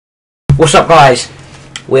What's up, guys?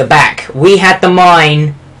 We're back. We had the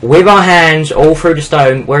mine with our hands all through the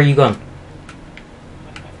stone. Where are you gone?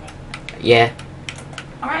 Yeah.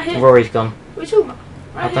 I'm right here. Rory's gone. What are you talking about?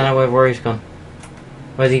 Right I don't know where Rory's gone.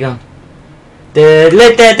 Where's he gone? I'm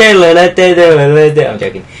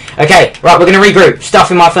joking. Okay, right, we're going to regroup.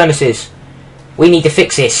 Stuff in my furnaces. We need to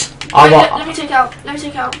fix this. Let me take out.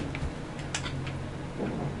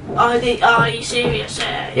 Are you serious?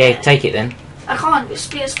 Yeah, take it then. I can't. It's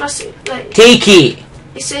being expressive. Like, Take it!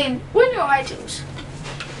 it's saying, win your items.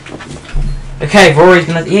 Okay, Rory's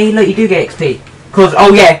gonna... Yeah, look, you do get XP. Because,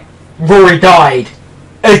 oh yeah, Rory died.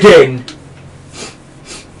 Again.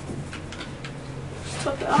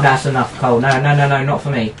 Top it up. That's enough coal. No, not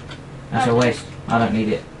for me. That's a waste. I don't need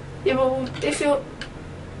it. Yeah, but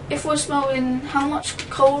if we're smelting how much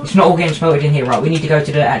coal? It's not all getting smelted in here, right? We need to go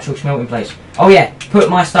to the actual smelting place. Oh yeah, put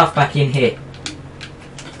my stuff back in here.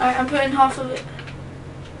 I'm putting half of it.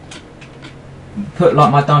 Put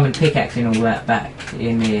like my diamond pickaxe and all that back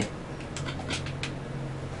in here.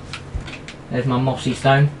 There's my mossy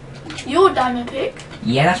stone. Your diamond pick.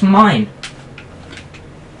 Yeah, that's mine.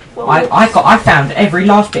 Well, I found every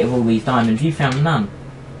last bit of all these diamonds. You found none.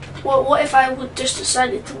 Well, what if I would just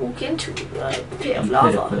decided to walk into a pit of You lava?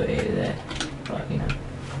 could have put it there, but you know.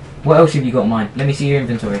 What else have you got, mine? Let me see your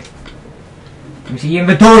inventory. Let me see your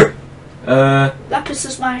inventory. Lapis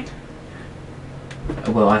is mine.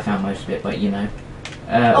 Well, I found most of it, but you know.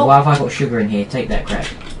 Oh. Why have I got sugar in here? Take that crap.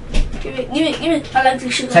 Give it. I like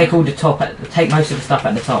the sugar. Take all the top. Take most of the stuff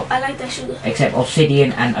at the top, I like that sugar. except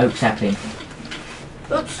obsidian and oak sapling.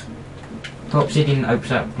 Oops. Put obsidian and oak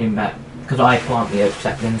sapling back, because I plant the oak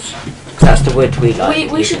saplings. 'Cause that's the wood we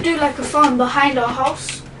like. We should do like a farm behind our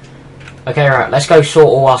house. Okay, right. Let's go sort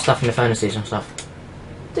all our stuff in the furnaces and stuff.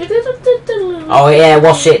 Oh yeah,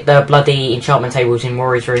 what's it? The bloody enchantment table's in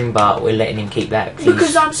Rory's room, but we're letting him keep that.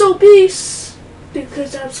 Because I'm so beast.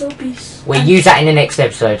 We'll use that in the next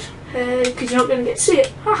episode. Because you're not going to get to see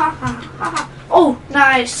it. Ha ha ha ha ha. Oh,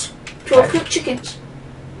 nice. 12 cooked chickens.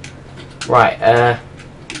 Right,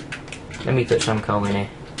 let me put some coal in here.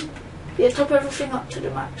 Yeah, top everything up to the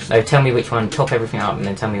max. No, tell me which one, top everything up, and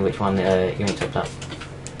then tell me which one you ain't topped up.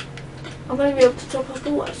 I'm going to be able to top up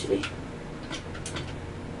all actually.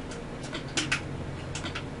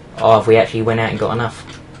 Oh, if we actually went out and got enough,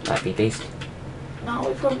 that'd be beast. No,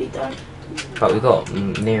 we probably don't. But we got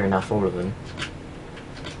near enough, all of them.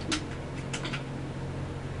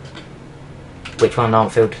 Which one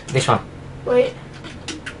aren't filled? This one. Wait,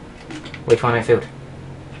 Which one ain't filled?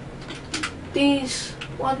 these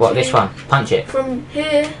one. What, two, this one? Punch it. From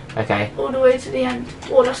here Okay. all the way to the end.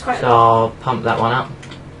 Oh, that's quite So a lot. I'll pump that one up.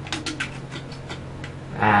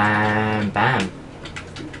 And bam.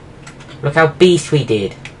 Look how beast we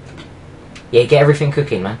did. Yeah, get everything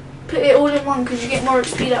cooking, man. Put it all in one because you get more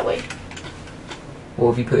XP that way. What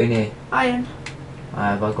have you put in here? Iron.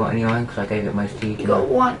 Have I got any iron? Because I gave it most to you. You got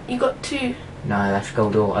one. You got two. No, that's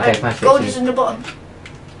gold ore. I gave most of it Gold to is you. in the bottom.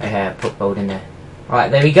 Okay, put gold in there. Right,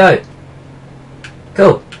 there we go.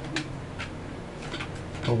 Cool.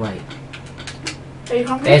 Oh wait. Are you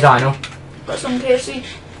hungry? There's iron ore. Got some KFC.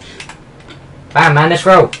 Bam, man, let's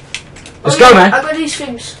roll. Let's Oh, go, yeah, man. I got these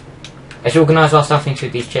things. Let's organise our stuff into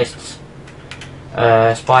these chests.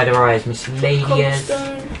 Spider eyes, miscellaneous.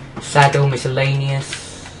 Cobblestone. Saddle,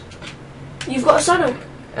 miscellaneous. You've got a saddle.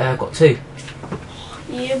 Got two.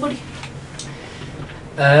 Yeah, buddy.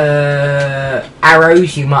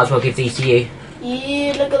 Arrows, you might as well give these to you.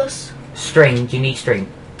 Yeah, look at this. String, do you need string?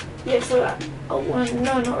 Yeah, for that. Oh, well,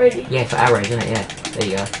 no, not really. Yeah, for arrows, isn't it? Yeah, there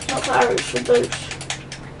you go. Not for arrows, for bows.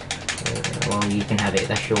 Well, you can have it,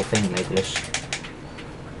 that's your thing, Nicholas.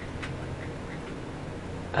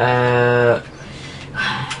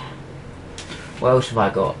 What else have I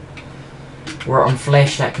got? Rotten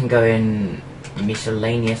flesh, that can go in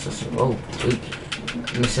miscellaneous. Oh,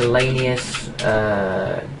 oops. Miscellaneous,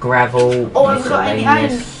 gravel, Oh, I've got any iron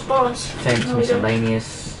miscellaneous, bars. fence, No, we don't.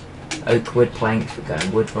 miscellaneous, oak wood planks, we go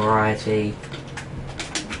in wood variety.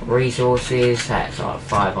 Resources, that's like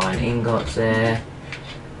 5 iron ingots there.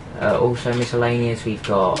 Also miscellaneous, we've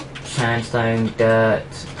got sandstone, dirt,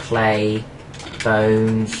 clay,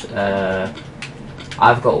 bones.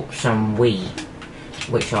 I've got some wheat,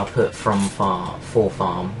 which I'll put from for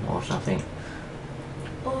farm or something.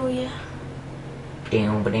 Oh, yeah. Oh,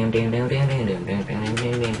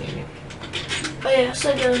 yeah, I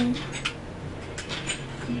said,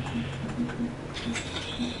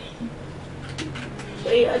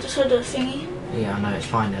 wait, I just heard a thingy. Yeah, I know, it's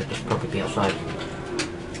fine, they'll just probably be outside.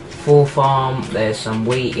 For farm, there's some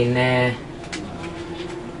wheat in there. Do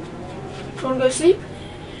you want to go sleep?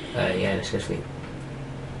 Yeah, let's go sleep.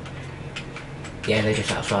 Yeah, they're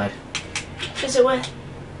just outside. Is it where?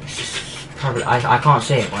 It's just probably I can't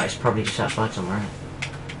see it. Right, it's probably just outside somewhere.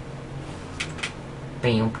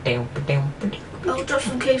 Isn't it? I'll drop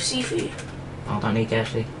some KFC for you. I don't need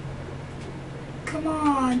KFC. Come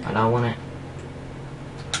on. I don't want it.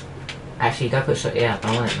 Actually, go put some. Yeah, I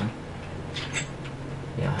don't want it, man.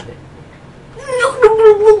 Yeah, I have it.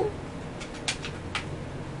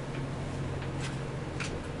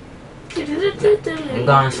 I'm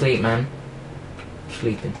going to sleep, man.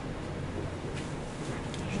 Sleeping.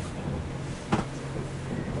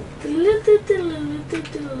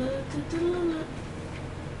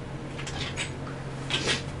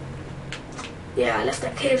 Yeah, I left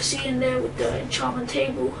that KFC in there with the enchantment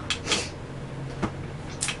table.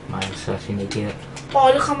 I'm such an idiot.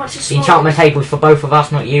 Oh, look how much it's The enchantment table's for both of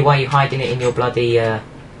us, not you. Why are you hiding it in your bloody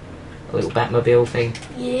little Batmobile thing?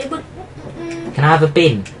 Yeah, but... Can I have a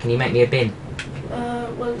bin? Can you make me a bin?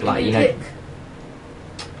 Well, Like, you know... pick.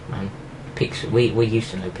 Man, picks... We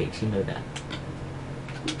used to know picks, you know that.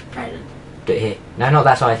 Right then. Do it here. No, not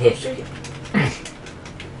that side, here. Shake it.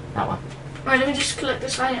 That one. Right, let me just collect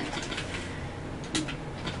this iron.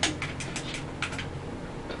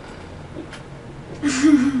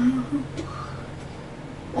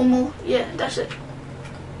 One more. Yeah, that's it.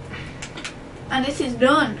 And it is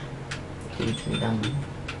done. Keeps me done.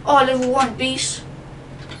 Oh, level 1, beast.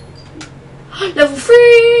 Level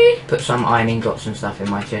 3! Put some iron ingots and stuff in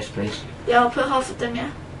my chest, please. Yeah, I'll put half of them,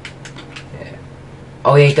 yeah.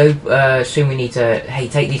 Oh yeah, go, soon we need to... Hey,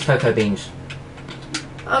 take these cocoa beans.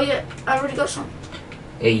 Oh yeah, I already got some.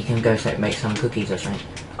 Yeah, you can go make some cookies or something.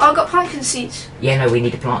 Oh, I got pumpkin seeds. Yeah, no, we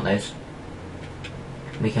need to plant those.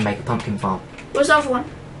 We can make a pumpkin farm. Where's the other one?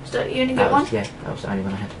 Is that, you only get one? Yeah, that was the only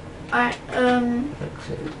one I had. Alright,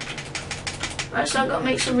 right, so I've got to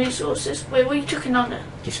make some resources. Wait, what are you chucking on there?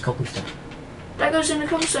 Just cobblestone. That goes in the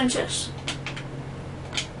cobblestone chest.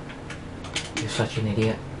 You're such an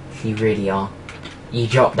idiot. You really are. You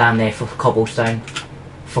drop down there for cobblestone.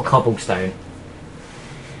 For cobblestone.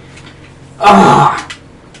 Ah!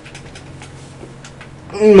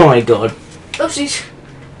 My god. Oopsies.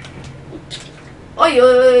 Oi, oi,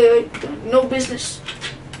 oi, oi. No business.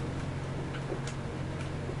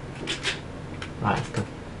 Right, let's go.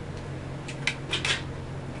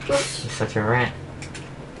 Oops. You're such a rat.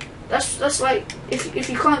 That's like if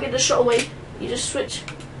you can't get the shot away, you just switch.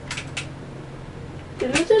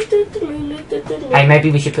 Hey, maybe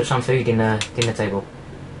we should put some food in the dinner table.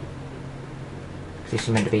 This is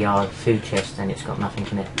meant to be our food chest and it's got nothing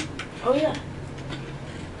in it. Oh yeah.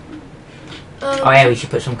 Oh yeah, we should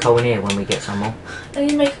put some coal in here when we get some more. And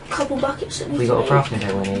you make a couple buckets. We got a crafting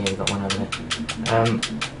table in here, yeah, we got one over there.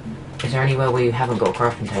 Is there anywhere where you haven't got a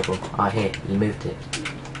crafting table? Ah, here, you moved it.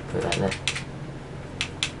 Put that there.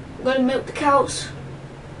 I'm gonna milk the cows.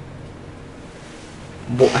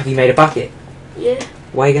 What, have you made a bucket? Yeah.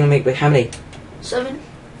 Why are you going to make, how many? 7.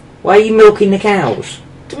 Why are you milking the cows?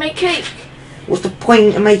 To make cake. What's the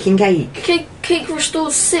point of making cake? Cake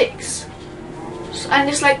restores 6. And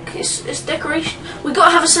it's like, it's decoration. We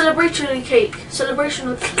gotta have a celebratory cake.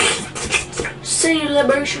 Celebration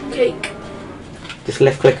cake. Just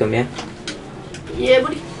left click them, yeah? Yeah,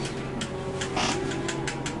 buddy.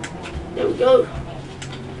 There we go.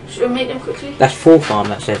 Should we make them quickly? That's 4 farm,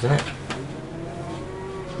 that says, isn't it?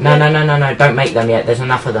 No, no, no, no, no, don't make them yet. There's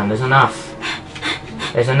enough of them. There's enough.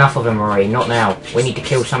 There's enough of them, Rory. Not now. We need to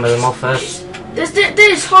kill some of them off first.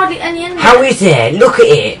 There's hardly any in there. How is there? Look at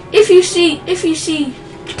it. If you see.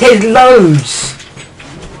 There's loads.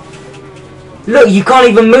 Look, you can't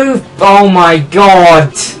even move. Oh my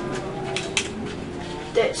god.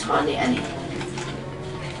 There's hardly any.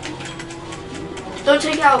 Don't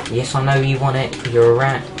take it out. Yes, I know you want it, because you're a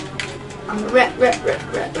rat. I'm a rat.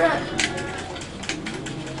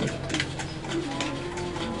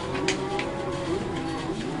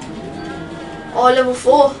 Oh, level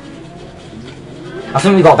 4. I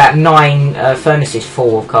think we've got about 9 furnaces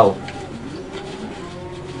full of coal.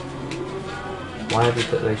 Why have we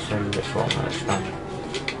put those so rich? Well, no, it's done.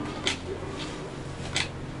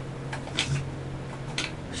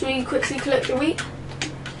 Should we quickly collect the wheat?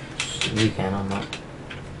 You can, I'm not.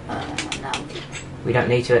 No. We don't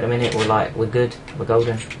need to at the minute. We're good. We're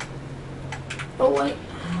golden. Oh wait.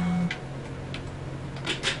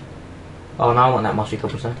 Oh no, I want that mossy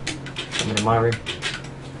cobblestone. Something in my room.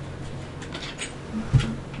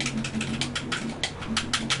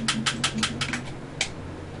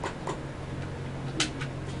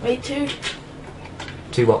 Wait, 2.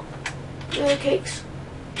 2 what? Cakes.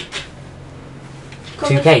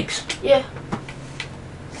 2 cakes? Yeah.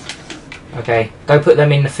 Okay, go put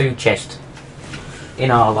them in the food chest.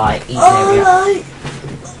 In our, eating area.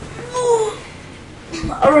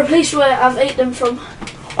 I replaced where I've ate them from.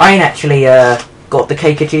 I ain't actually got the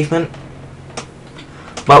cake achievement.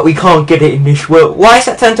 But we can't get it in this world. Why is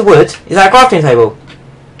that turned to wood? Is that a crafting table?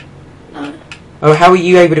 No. Oh, how are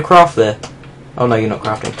you able to craft there? Oh no, you're not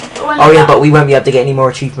crafting. Oh yeah, but we won't be able to get any more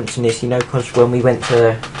achievements in this, you know, because when we went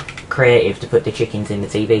to creative to put the chickens in the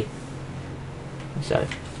TV. So,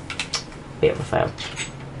 bit of a fail.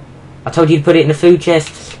 I told you to put it in the food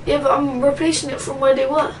chest. Yeah, but I'm replacing it from where they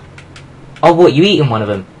were. Oh, what, you eating one of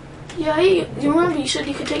them? Yeah, I ate. You remember you said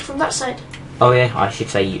you could take from that side? Oh yeah, I should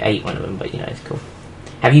say you ate one of them, but you know, it's cool.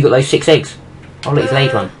 Have you got those 6 eggs? I'll let you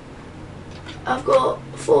laid one. I've got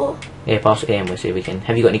 4. Yeah, pass it here and we'll see if we can.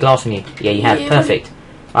 Have you got any glass in you? Yeah, you have. Yeah. Perfect.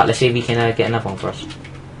 Right, let's see if we can get another one for us.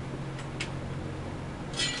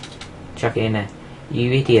 Chuck it in there.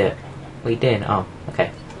 You idiot. What are you doing? Oh,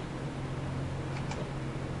 okay.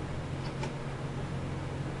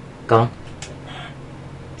 Go on.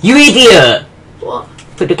 You idiot! What?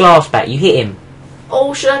 Put the glass back. You hit him.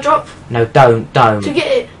 Oh, should I drop? No, don't. To get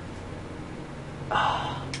it.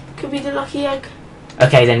 Could be the lucky egg.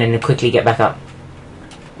 Okay, then quickly get back up.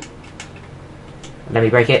 Let me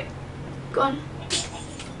break it. Go on.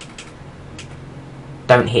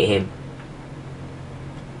 Don't hit him.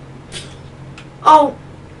 Oh!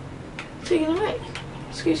 Taking it away.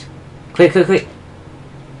 Excuse. Quick.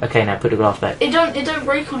 Okay, now put the glass back. It don't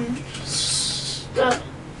break on that.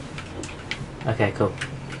 Okay, cool.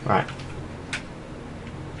 Right.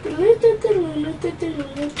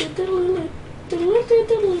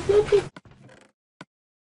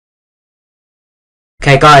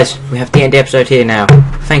 Okay guys, we have to end the episode here now.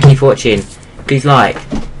 Thank you for watching. Please like,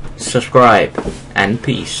 subscribe, and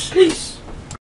peace. Peace.